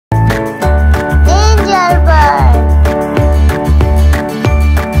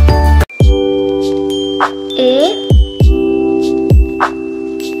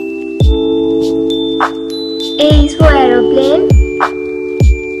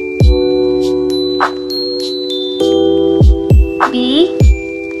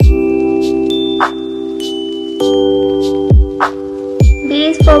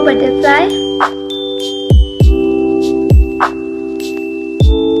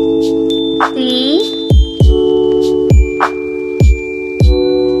C.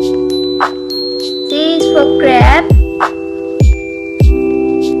 C is for crab.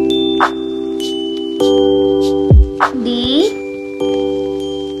 D.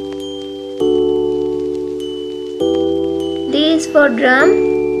 D is for drum.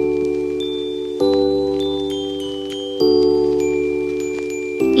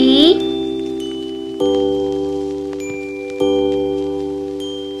 E.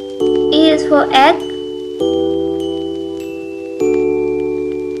 E is for egg.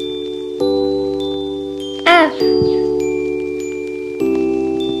 F.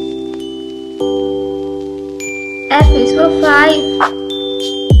 F is for 5.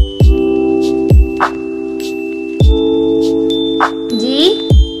 G.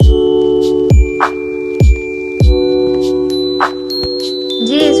 G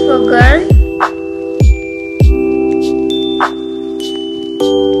is for girl.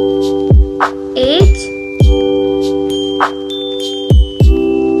 H.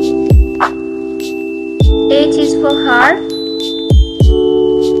 H is for heart.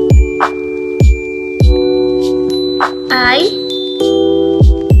 I.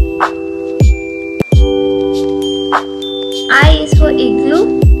 I is for igloo.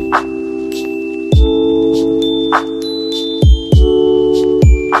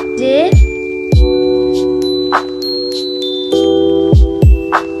 J.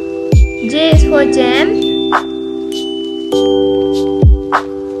 J is for jam.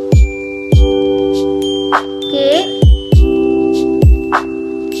 K.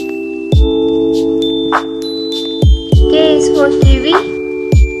 K is for kiwi.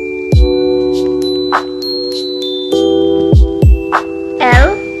 L.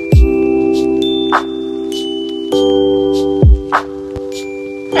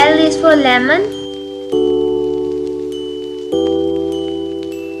 L is for lemon.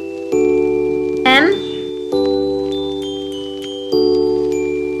 M.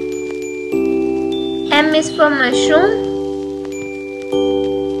 M is for mushroom.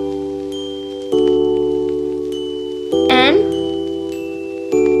 N.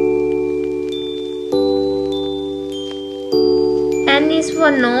 N is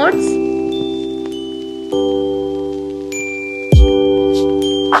for notes.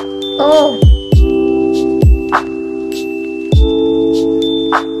 O.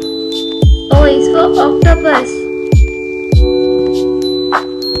 O is for octopus.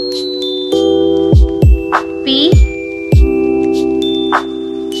 P.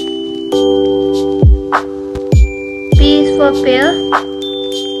 P is for pear.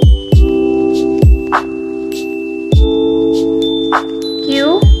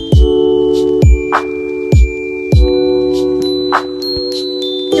 Q.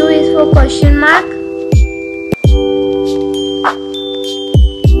 Q is for question mark.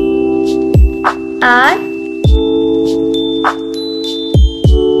 R.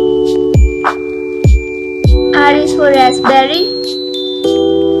 R is for raspberry.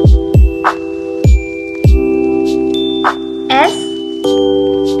 S.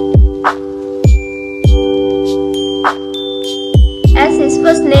 S is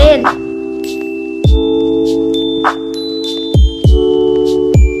for snail.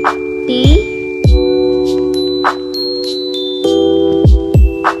 T.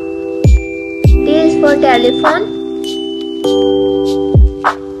 T is for telephone.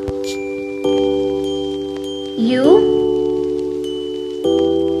 U.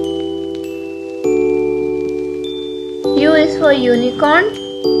 U is for unicorn.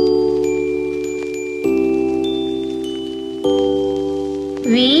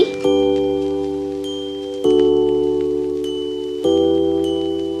 V.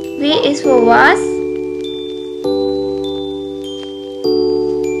 V is for vase.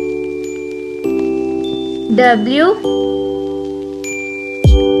 W.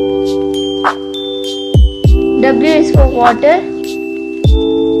 W is for water.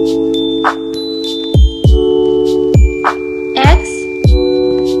 X.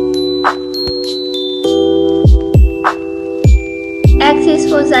 X is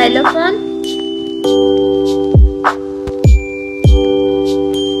for xylophone.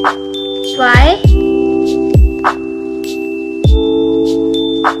 Y.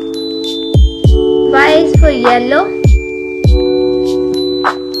 Y is for yellow.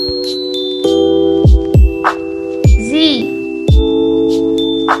 Z.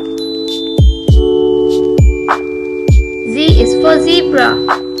 Z is for zebra.